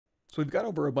So we've got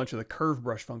over a bunch of the curve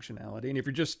brush functionality, and if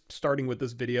you're just starting with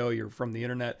this video, you're from the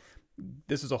internet,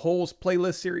 this is a whole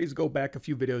playlist series. Go back a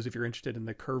few videos if you're interested in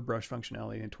the curve brush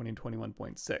functionality in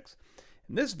 2021.6.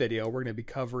 In this video, we're going to be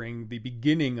covering the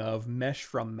beginning of mesh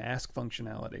from mask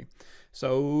functionality.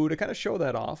 So to kind of show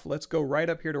that off, let's go right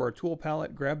up here to our tool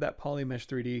palette, grab that Polymesh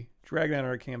 3D, drag down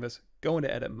our canvas, go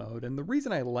into edit mode. And the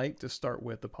reason I like to start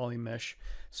with the Polymesh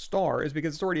star is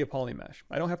because it's already a polymesh.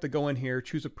 I don't have to go in here,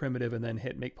 choose a primitive, and then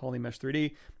hit make Polymesh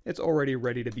 3D. It's already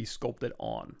ready to be sculpted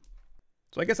on.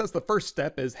 So I guess that's the first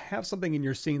step, is have something in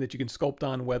your scene that you can sculpt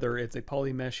on, whether it's a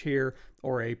polymesh here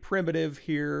or a primitive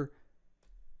here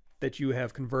that you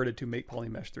have converted to make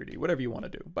Polymesh 3D, whatever you want to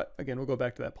do. But again, we'll go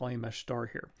back to that Polymesh star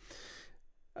here.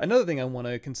 Another thing I want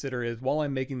to consider is while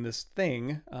I'm making this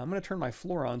thing, I'm going to turn my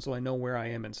floor on so I know where I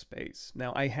am in space.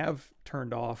 Now I have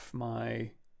turned off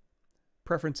my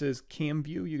preferences cam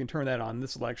view. You can turn that on.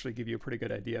 This will actually give you a pretty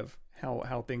good idea of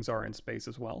how things are in space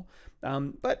as well.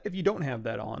 But if you don't have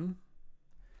that on,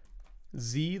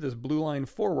 Z, this blue line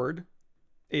forward,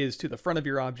 is to the front of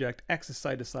your object, X is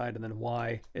side to side, and then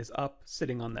Y is up,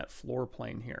 sitting on that floor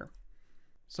plane here.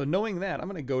 So knowing that, I'm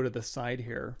going to go to the side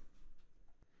here.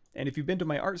 And if you've been to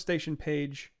my ArtStation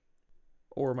page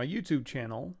or my YouTube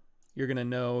channel, you're going to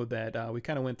know that we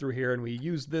kind of went through here and we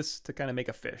used this to kind of make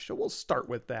a fish. So we'll start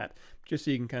with that, just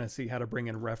so you can kind of see how to bring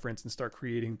in reference and start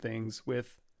creating things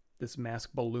with this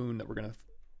mask balloon that we're going to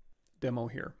demo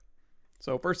here.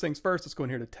 So first things first, let's go in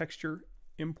here to Texture,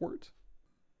 Import.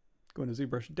 Go into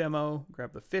ZBrush Demo,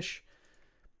 grab the fish,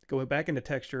 go back into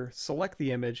Texture, select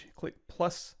the image, click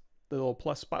plus, the little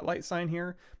plus spotlight sign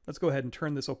here. Let's go ahead and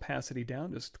turn this opacity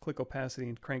down. Just click opacity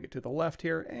and crank it to the left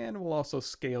here, and we'll also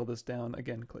scale this down.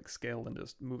 Again, click scale and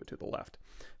just move it to the left.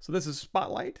 So this is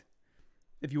Spotlight.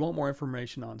 If you want more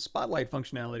information on Spotlight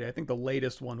functionality, I think the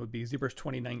latest one would be ZBrush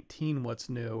 2019, what's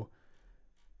new.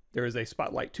 There is a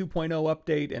Spotlight 2.0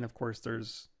 update, and of course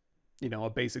there's, a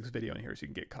basics video in here so you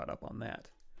can get caught up on that.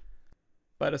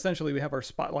 But essentially we have our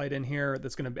spotlight in here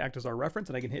that's going to act as our reference,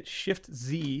 and I can hit Shift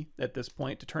Z at this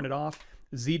point to turn it off,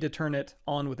 Z to turn it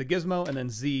on with the gizmo, and then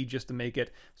Z just to make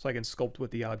it so I can sculpt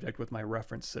with the object with my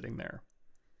reference sitting there.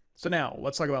 So now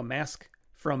let's talk about mask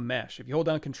from mesh. If you hold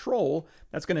down Control,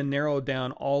 that's going to narrow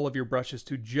down all of your brushes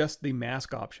to just the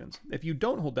mask options. If you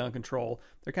don't hold down Control,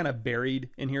 they're kind of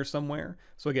buried in here somewhere.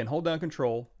 So again, hold down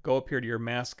Control, go up here to your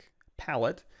mask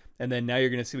palette, and then now you're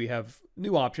going to see we have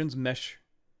new options: mesh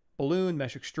balloon,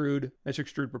 mesh extrude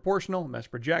proportional, mesh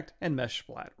project, and mesh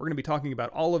splat. We're going to be talking about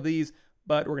all of these,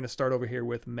 but we're going to start over here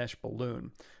with mesh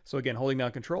balloon. So again, holding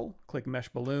down Control, click mesh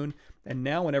balloon, and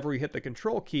now whenever we hit the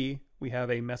Control key, we have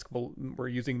a we're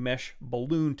using mesh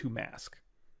balloon to mask.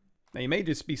 Now you may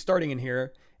just be starting in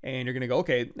here and you're going to go,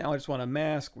 okay, now I just want to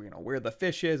mask where the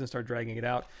fish is and start dragging it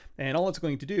out. And all it's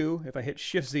going to do, if I hit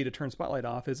Shift Z to turn spotlight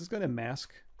off, is it's going to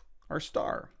mask our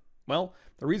star. Well,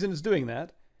 the reason it's doing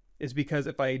that is because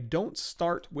if I don't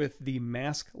start with the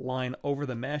mask line over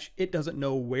the mesh, it doesn't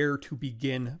know where to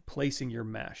begin placing your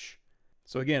mesh.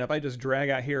 So again, if I just drag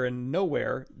out here and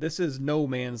nowhere, this is no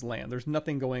man's land. There's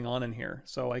nothing going on in here.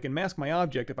 So I can mask my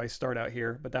object if I start out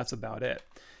here, but that's about it.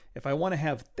 If I want to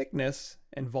have thickness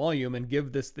and volume and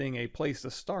give this thing a place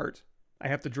to start, I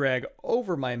have to drag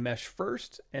over my mesh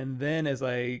first, and then as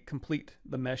I complete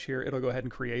the mesh here, it'll go ahead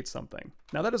and create something.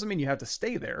 Now that doesn't mean you have to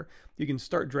stay there. You can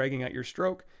start dragging out your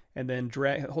stroke and then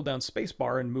hold down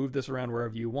spacebar and move this around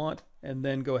wherever you want, and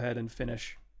then go ahead and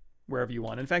finish wherever you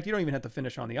want. In fact, you don't even have to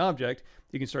finish on the object.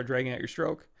 You can start dragging out your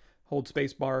stroke, hold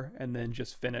spacebar, and then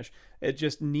just finish. It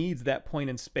just needs that point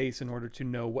in space in order to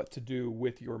know what to do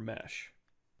with your mesh.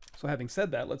 So having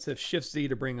said that, let's hit Shift Z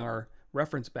to bring our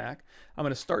reference back. I'm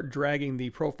going to start dragging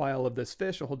the profile of this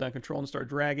fish. I'll hold down Control and start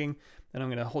dragging. Then I'm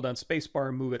going to hold down spacebar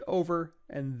and move it over,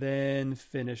 and then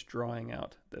finish drawing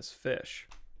out this fish.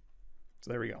 So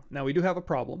there we go. Now we do have a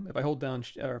problem. If I hold down,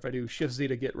 or if I do Shift Z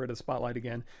to get rid of the spotlight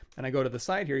again, and I go to the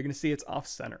side here, you're going to see it's off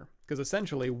center. Because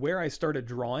essentially where I started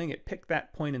drawing, it picked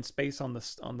that point in space on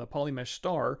the Polymesh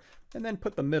star, and then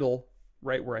put the middle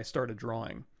right where I started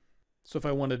drawing. So if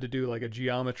I wanted to do like a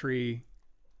geometry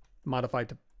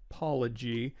modified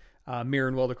topology, mirror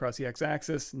and weld across the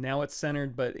x-axis, now it's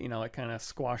centered, but it kind of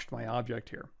squashed my object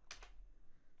here.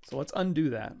 So let's undo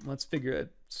that. Let's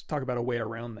talk about a way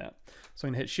around that. So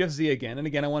I'm going to hit Shift Z again. And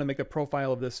again, I want to make a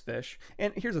profile of this fish.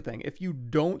 And here's the thing. If you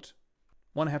don't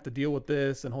want to have to deal with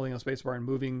this and holding on spacebar and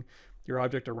moving your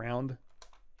object around,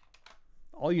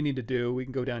 all you need to do, we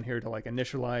can go down here to like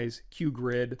initialize Q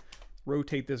grid,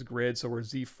 rotate this grid so we're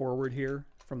Z forward here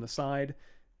from the side,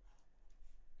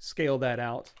 scale that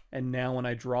out. And now when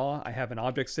I draw, I have an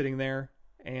object sitting there,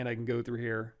 and I can go through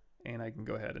here and I can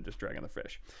go ahead and just drag on the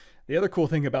fish. The other cool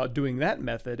thing about doing that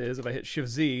method is if I hit Shift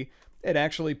Z, it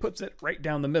actually puts it right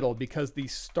down the middle because the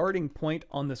starting point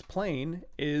on this plane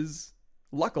is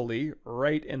luckily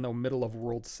right in the middle of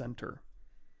world center.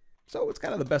 So it's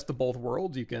kind of the best of both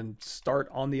worlds. You can start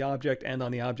on the object and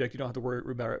on the object. You don't have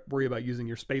to worry about using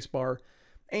your spacebar,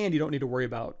 and you don't need to worry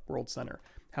about world center.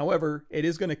 However, it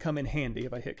is going to come in handy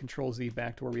if I hit Control Z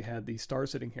back to where we had the star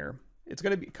sitting here. It's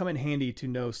going to come in handy to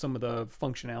know some of the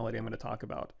functionality I'm going to talk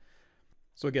about.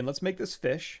 So again, let's make this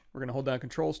fish. We're going to hold down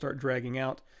Control, start dragging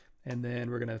out, and then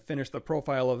we're going to finish the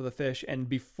profile of the fish. And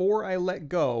before I let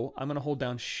go, I'm going to hold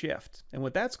down Shift. And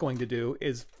what that's going to do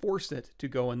is force it to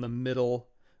go in the middle,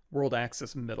 world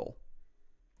axis middle.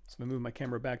 So I'm going to move my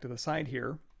camera back to the side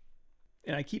here.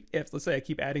 And let's say I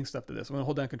keep adding stuff to this. I'm going to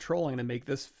hold down Control. I'm going to make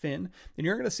this fin. And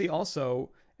you're going to see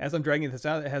also, as I'm dragging this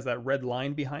out, it has that red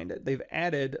line behind it. They've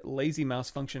added lazy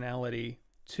mouse functionality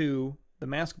to the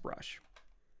mask brush.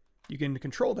 You can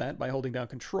control that by holding down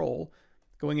Control,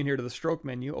 going in here to the stroke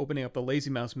menu, opening up the lazy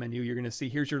mouse menu. You're going to see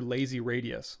here's your lazy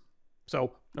radius.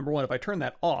 So number one, if I turn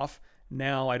that off,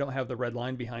 now I don't have the red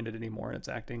line behind it anymore and it's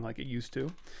acting like it used to.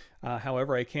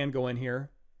 However, I can go in here,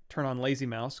 turn on lazy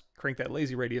mouse, crank that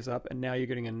lazy radius up, and now you're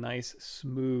getting a nice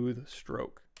smooth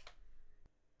stroke.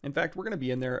 In fact, we're going to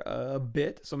be in there a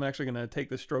bit, so I'm actually going to take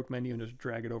the stroke menu and just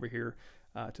drag it over here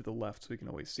to the left so we can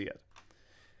always see it.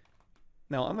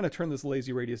 Now I'm going to turn this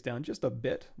lazy radius down just a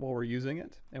bit while we're using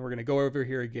it, and we're going to go over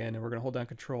here again and we're going to hold down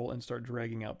Control and start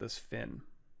dragging out this fin.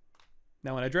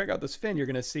 Now when I drag out this fin, you're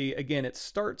going to see again it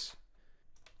starts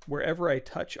wherever I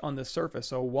touch on the surface.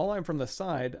 So while I'm from the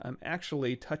side, I'm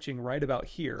actually touching right about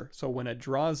here. So when it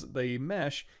draws the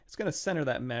mesh, it's going to center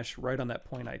that mesh right on that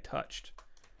point I touched.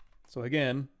 So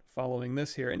again, following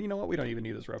this here, and you know what, we don't even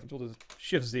need this reference. We'll just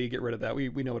Shift Z, get rid of that. We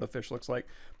know what a fish looks like.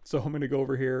 So I'm going to go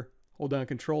over here, hold down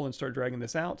Control and start dragging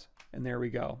this out, and there we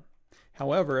go.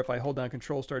 However, if I hold down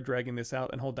Control, start dragging this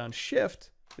out, and hold down Shift,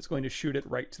 it's going to shoot it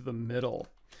right to the middle.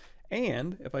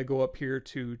 And if I go up here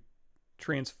to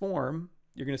transform,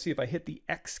 you're going to see if I hit the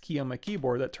X key on my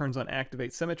keyboard, that turns on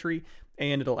Activate Symmetry,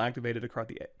 and it'll activate it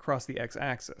across the X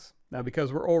axis. Now,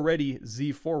 because we're already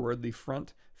Z forward, the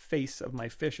front face of my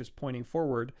fish is pointing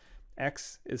forward,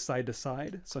 X is side to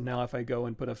side. So now if I go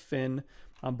and put a fin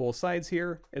on both sides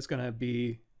here, it's going to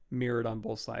be mirrored on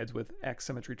both sides with X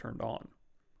symmetry turned on.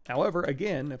 However,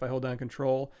 again, if I hold down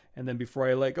Control and then before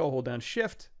I let go, hold down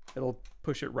Shift, it'll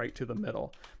push it right to the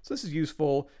middle. So this is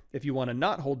useful if you want to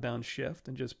not hold down Shift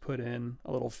and just put in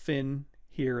a little fin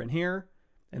here and here.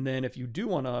 And then if you do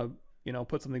want to,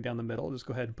 put something down the middle, just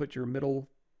go ahead and put your middle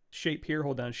shape here,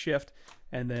 hold down Shift,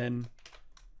 and then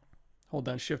hold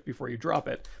down Shift before you drop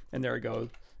it. And there it goes.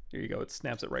 There you go. It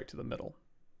snaps it right to the middle.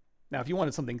 Now, if you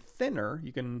wanted something thinner,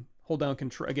 you can hold down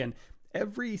Control. Again,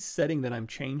 every setting that I'm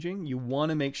changing, you want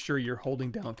to make sure you're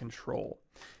holding down Control.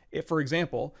 If, for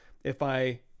example, if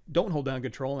I don't hold down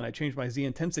Control and I change my Z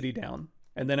intensity down,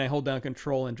 and then I hold down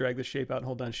Control and drag the shape out and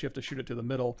hold down Shift to shoot it to the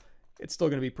middle, it's still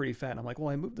going to be pretty fat. And I'm like, well,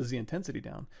 I moved the Z intensity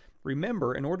down.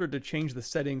 Remember, in order to change the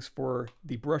settings for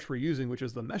the brush we're using, which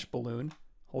is the mesh balloon,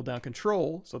 hold down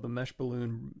Control, so the mesh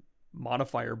balloon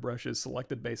modifier brush is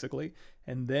selected basically,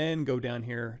 and then go down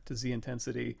here to Z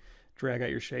intensity, drag out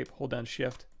your shape, hold down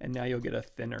Shift, and now you'll get a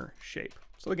thinner shape.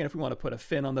 So again, if we want to put a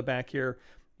fin on the back here,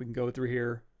 we can go through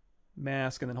here,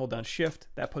 mask, and then hold down Shift.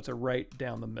 That puts it right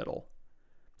down the middle.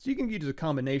 So you can use a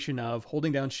combination of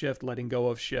holding down Shift, letting go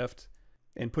of Shift,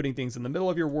 and putting things in the middle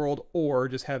of your world, or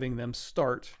just having them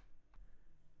start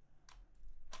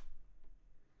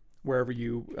wherever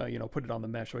you put it on the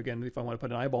mesh. So again, if I want to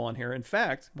put an eyeball on here, in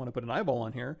fact, I want to put an eyeball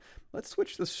on here, let's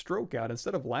switch the stroke out.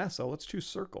 Instead of lasso, let's choose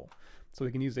circle. So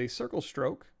we can use a circle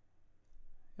stroke,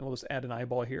 and we'll just add an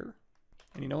eyeball here.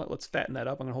 And you know what? Let's fatten that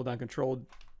up. I'm going to hold down Control,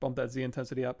 bump that Z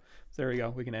intensity up. So there we go.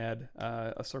 We can add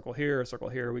a circle here, a circle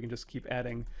here. We can just keep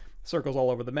adding circles all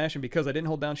over the mesh. And because I didn't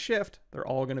hold down Shift, they're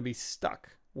all going to be stuck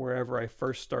wherever I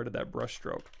first started that brush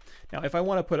stroke. Now, if I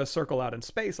want to put a circle out in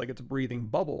space, like it's breathing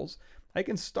bubbles, I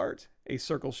can start a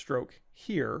circle stroke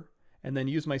here and then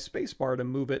use my space bar to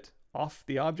move it off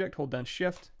the object, hold down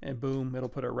Shift, and boom, it'll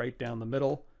put it right down the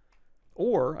middle.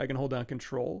 Or I can hold down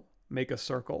Control, make a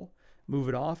circle, move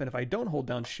it off, and if I don't hold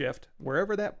down Shift,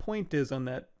 wherever that point is on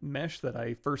that mesh that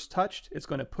I first touched, it's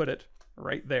going to put it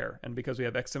right there. And because we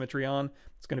have X symmetry on,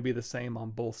 it's going to be the same on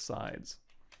both sides.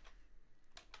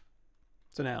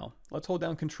 So now, let's hold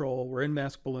down Control. We're in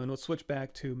Mask Balloon. Let's switch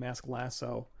back to Mask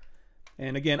Lasso.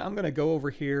 And again, I'm going to go over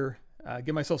here,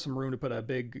 give myself some room to put a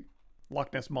big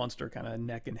Loch Ness Monster kind of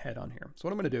neck and head on here. So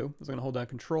what I'm going to do is I'm going to hold down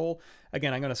Control.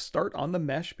 Again, I'm going to start on the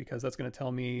mesh because that's going to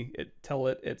tell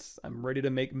it I'm ready to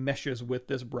make meshes with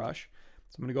this brush.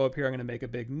 So I'm going to go up here. I'm going to make a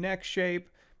big neck shape,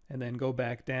 and then go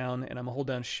back down, and I'm gonna hold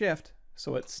down Shift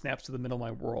so it snaps to the middle of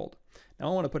my world. Now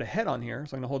I want to put a head on here,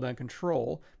 so I'm gonna hold down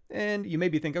Control, and you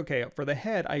maybe think, okay, for the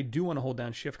head, I do want to hold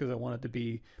down Shift because I want it to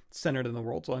be centered in the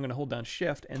world, so I'm gonna hold down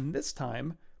Shift, and this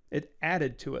time it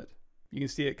added to it. You can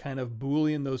see it kind of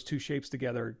Boolean those two shapes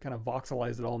together, kind of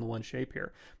voxelized it all into one shape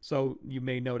here. So you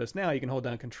may notice now you can hold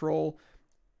down Control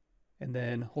and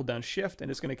then hold down Shift, and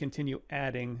it's going to continue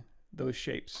adding those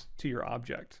shapes to your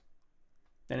object.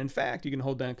 And in fact, you can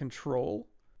hold down Control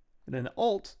and then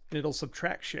Alt, and it'll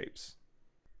subtract shapes.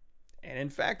 And in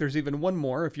fact, there's even one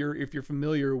more. If you're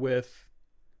familiar with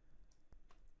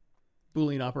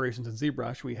Boolean operations in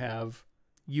ZBrush, we have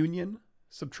union,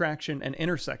 subtraction, and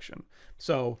intersection.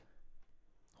 So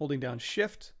holding down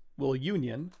Shift will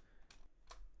union,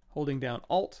 holding down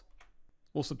Alt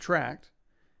will subtract,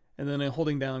 and then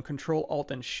holding down Control,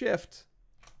 Alt, and Shift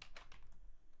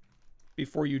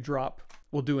before you drop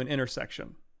will do an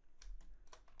intersection.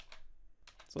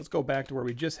 So let's go back to where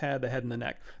we just had the head and the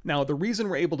neck. Now the reason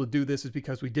we're able to do this is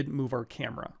because we didn't move our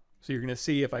camera. So you're going to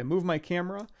see if I move my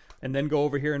camera and then go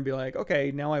over here and be like,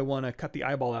 okay, now I want to cut the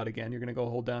eyeball out again. You're going to go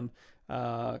hold down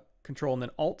Control and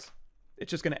then Alt. It's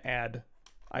just going to add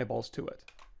eyeballs to it.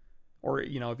 Or,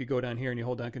 if you go down here and you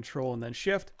hold down Control and then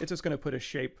Shift, it's just going to put a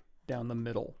shape down the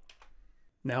middle.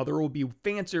 Now there will be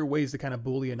fancier ways to kind of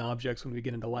Boolean objects when we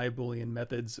get into live Boolean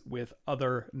methods with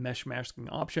other mesh masking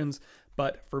options,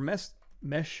 but for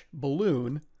mesh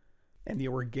balloon and the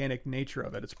organic nature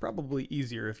of it, it's probably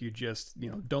easier if you just,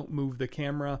 don't move the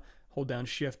camera, hold down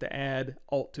Shift to add,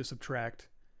 Alt to subtract,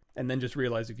 and then just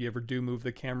realize if you ever do move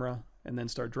the camera and then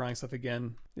start drawing stuff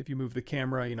again, if you move the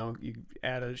camera, you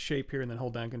add a shape here and then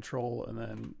hold down Control and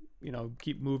then,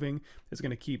 keep moving, it's going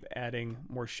to keep adding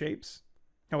more shapes.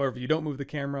 However, if you don't move the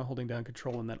camera, holding down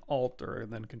Control and then Alt, or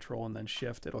then Control and then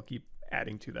Shift, it'll keep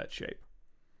adding to that shape.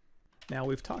 Now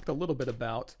we've talked a little bit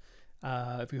about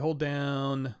if we hold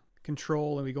down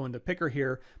Control and we go into Picker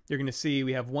here, you're going to see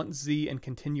we have want Z and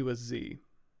continuous Z.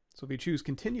 So if you choose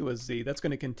continuous Z, that's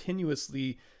going to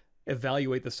continuously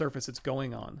evaluate the surface it's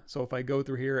going on. So if I go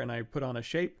through here and I put on a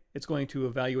shape, it's going to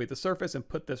evaluate the surface and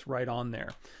put this right on there.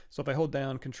 So if I hold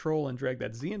down Control and drag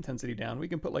that Z intensity down, we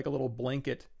can put like a little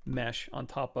blanket mesh on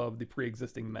top of the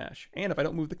pre-existing mesh. And if I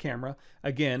don't move the camera,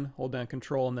 again, hold down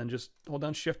Control and then just hold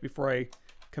down Shift before I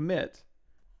commit,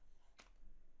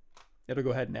 it'll go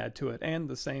ahead and add to it. And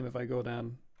the same if I go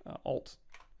down Alt,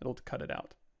 it'll cut it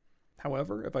out.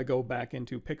 However, if I go back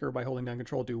into Picker by holding down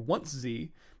Control, do want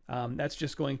Z, that's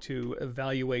just going to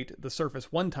evaluate the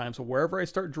surface one time. So wherever I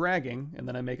start dragging and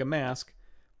then I make a mask,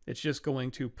 it's just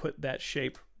going to put that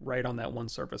shape right on that one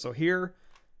surface. So here,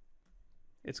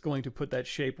 it's going to put that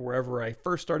shape wherever I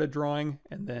first started drawing.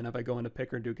 And then if I go into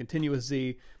Picker and do continuous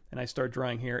Z and I start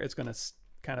drawing here, it's going to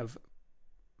kind of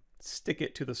stick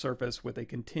it to the surface with a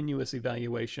continuous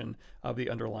evaluation of the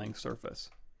underlying surface.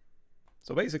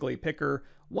 So basically, Picker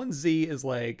 1Z is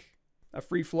like a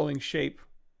free-flowing shape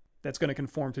that's going to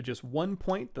conform to just one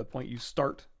point, the point you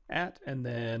start at, and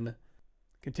then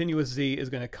continuous Z is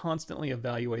going to constantly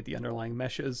evaluate the underlying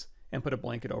meshes and put a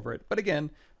blanket over it. But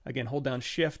again, hold down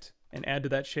Shift and add to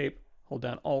that shape, hold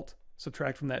down Alt,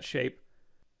 subtract from that shape,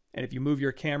 and if you move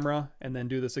your camera and then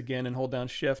do this again and hold down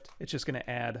Shift, it's just going to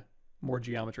add more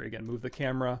geometry. Again, move the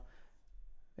camera,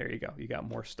 there you go, you got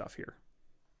more stuff here.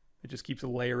 It just keeps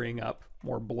layering up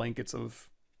more blankets of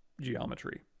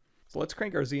geometry. So let's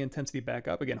crank our Z intensity back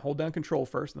up. Again, hold down Control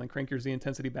first and then crank your Z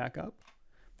intensity back up.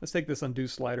 Let's take this undo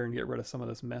slider and get rid of some of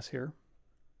this mess here.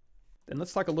 Then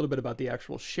let's talk a little bit about the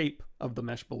actual shape of the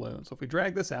mesh balloon. So if we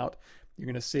drag this out, you're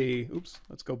going to see, oops,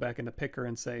 let's go back into Picker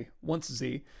and say want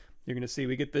Z. You're going to see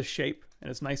we get this shape and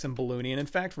it's nice and balloony. And in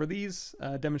fact, for these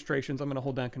demonstrations, I'm going to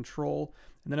hold down Control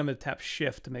and then I'm going to tap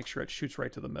Shift to make sure it shoots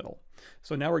right to the middle.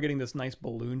 So now we're getting this nice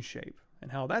balloon shape.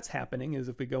 And how that's happening is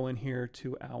if we go in here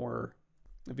to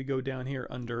if we go down here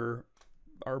under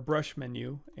our brush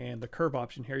menu and the curve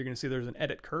option here, you're going to see there's an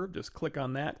edit curve. Just click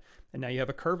on that and now you have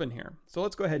a curve in here. So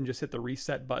let's go ahead and just hit the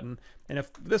reset button. And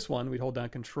if this one, we'd hold down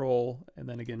Control and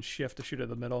then again Shift to shoot at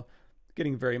the middle,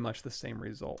 getting very much the same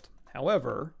result.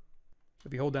 However,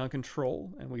 if you hold down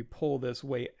Control and we pull this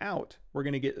way out, we're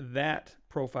going to get that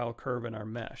profile curve in our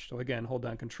mesh. So again, hold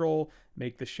down Control,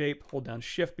 make the shape, hold down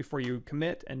Shift before you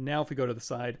commit, and now if we go to the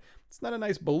side, it's not a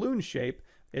nice balloon shape,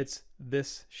 it's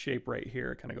this shape right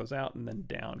here. It kind of goes out and then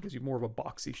down, gives you more of a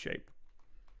boxy shape.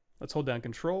 Let's hold down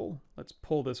Control, let's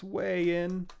pull this way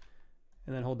in,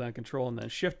 and then hold down Control and then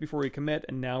Shift before we commit,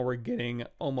 and now we're getting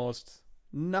almost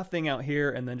nothing out here,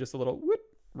 and then just a little whoop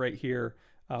right here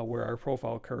where our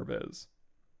profile curve is.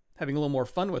 Having a little more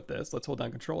fun with this, let's hold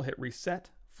down Control, hit Reset,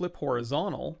 flip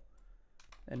horizontal,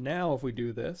 And now if we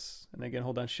do this, and again,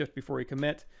 hold down shift before we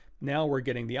commit, now we're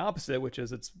getting the opposite, which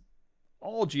is it's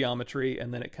all geometry,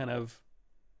 and then it kind of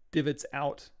divots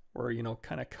out, or, you know,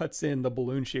 kind of cuts in the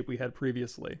balloon shape we had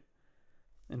previously.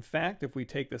 In fact, if we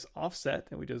take this offset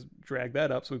and we just drag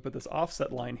that up, so we put this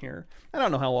offset line here. I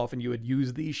don't know how often you would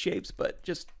use these shapes, but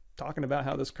just talking about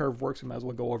how this curve works, we might as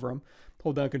well go over them.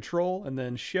 Hold down Control and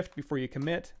then Shift before you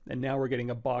commit, and now we're getting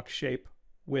a box shape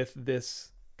with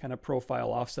this kind of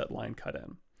profile offset line cut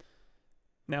in.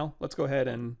 Now let's go ahead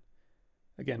and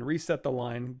again reset the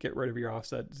line, get rid of your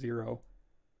offset 0.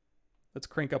 Let's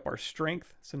crank up our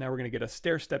strength. So now we're going to get a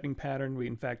stair-stepping pattern. We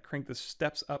in fact crank the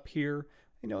steps up here.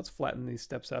 You know, let's flatten these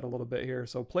steps out a little bit here.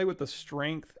 So play with the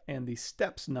strength and the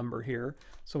steps number here.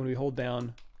 So when we hold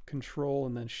down Control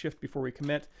and then Shift before we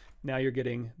commit, now you're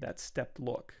getting that stepped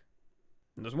look.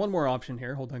 And there's one more option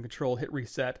here. Hold down Control, hit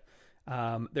reset.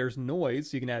 There's noise.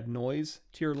 So you can add noise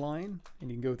to your line, and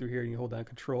you can go through here and you hold down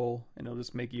Control, and it'll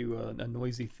just make you a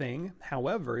noisy thing.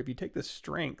 However, if you take the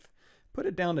strength, put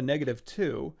it down to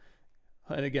 -2,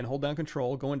 and again, hold down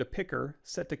Control, go into Picker,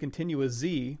 set to continue as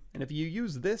Z, and if you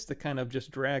use this to kind of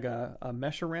just drag a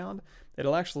mesh around,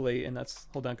 it'll actually, and that's,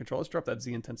 hold down Control, let's drop that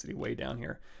Z intensity way down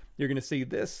here. You're going to see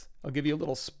this, I'll give you a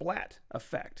little splat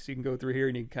effect. So you can go through here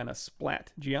and you can kind of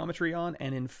splat geometry on,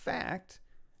 and in fact,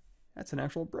 that's an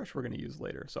actual brush we're going to use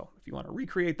later. So if you want to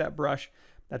recreate that brush,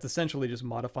 that's essentially just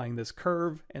modifying this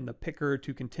curve and the picker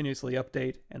to continuously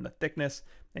update and the thickness,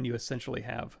 and you essentially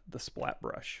have the splat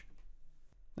brush.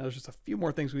 Now there's just a few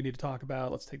more things we need to talk about.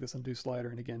 Let's take this undo slider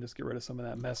and again, just get rid of some of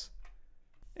that mess.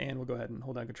 And we'll go ahead and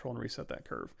hold down Control and reset that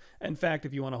curve. In fact,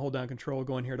 if you want to hold down Control,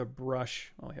 go in here to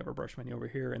brush. Oh, we have our brush menu over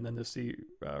here, and then just see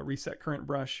reset current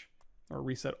brush or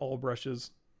reset all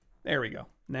brushes. There we go.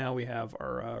 Now we have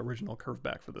our original curve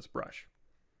back for this brush.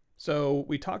 So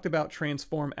we talked about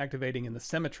transform activating in the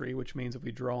symmetry, which means if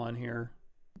we draw on here,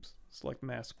 select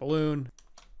mask balloon,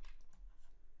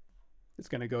 it's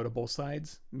going to go to both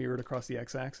sides, mirrored across the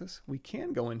x-axis. We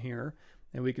can go in here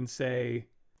and we can say,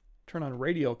 turn on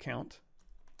radial count.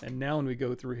 And now when we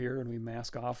go through here and we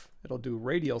mask off, it'll do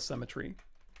radial symmetry.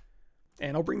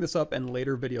 And I'll bring this up in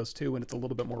later videos too when it's a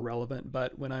little bit more relevant.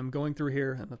 But when I'm going through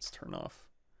here, and let's turn off.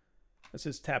 Let's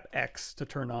just tap X to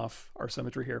turn off our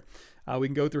symmetry here. We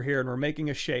can go through here and we're making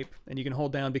a shape, and you can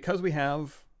hold down, because we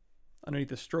have underneath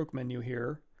the stroke menu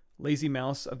here, lazy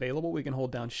mouse available, we can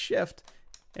hold down Shift,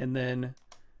 and then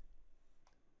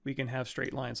we can have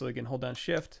straight lines. So we can hold down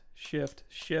Shift, Shift,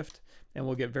 Shift, and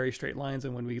we'll get very straight lines.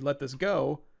 And when we let this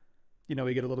go, you know,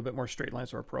 we get a little bit more straight lines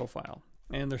to our profile.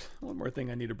 And there's one more thing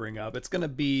I need to bring up. It's going to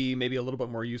be maybe a little bit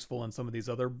more useful in some of these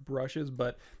other brushes,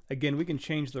 but again, we can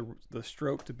change the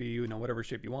stroke to be, you know, whatever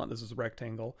shape you want. This is a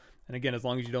rectangle. And again, as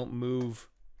long as you don't move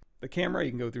the camera,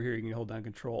 you can go through here, you can hold down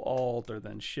Control Alt or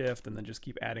then Shift, and then just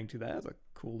keep adding to that. It's a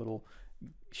cool little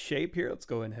shape here. Let's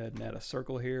go ahead and add a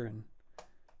circle here, and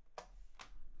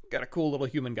got a cool little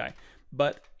human guy.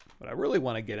 But what I really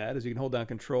want to get at is you can hold down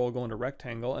Control, go into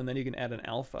rectangle, and then you can add an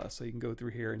alpha. So you can go through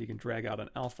here and you can drag out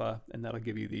an alpha, and that'll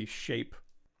give you the shape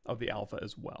of the alpha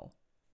as well.